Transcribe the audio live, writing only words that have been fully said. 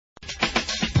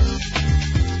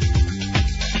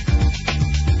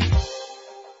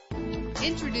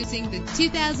Introducing the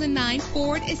 2009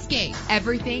 Ford Escape.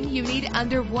 Everything you need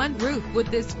under one roof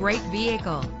with this great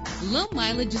vehicle. Low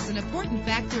mileage is an important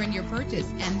factor in your purchase,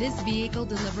 and this vehicle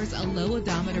delivers a low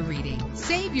odometer reading.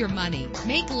 Save your money.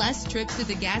 Make less trips to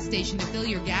the gas station to fill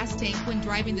your gas tank when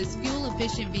driving this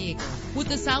fuel-efficient vehicle.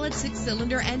 With a solid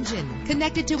 6-cylinder engine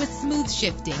connected to a smooth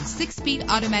shifting 6-speed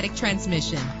automatic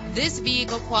transmission. This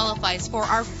vehicle qualifies for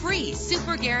our free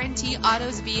Super Guarantee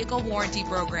Autos Vehicle Warranty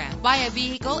Program. Buy a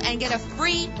vehicle and get a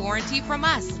free warranty from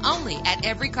us only at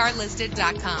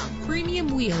everycarlisted.com.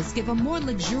 Premium wheels give a more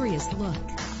luxurious look.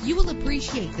 You will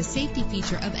appreciate the safety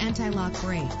feature of anti-lock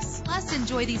brakes. Plus,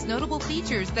 enjoy these notable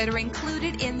features that are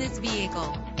included in this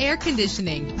vehicle: air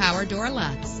conditioning, power door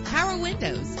locks, power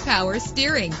windows, power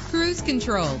steering, cruise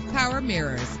control, power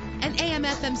mirrors, an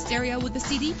AM/FM stereo with a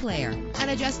CD player, an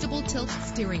adjustable tilt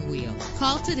steering wheel.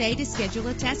 Call today to schedule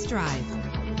a test drive.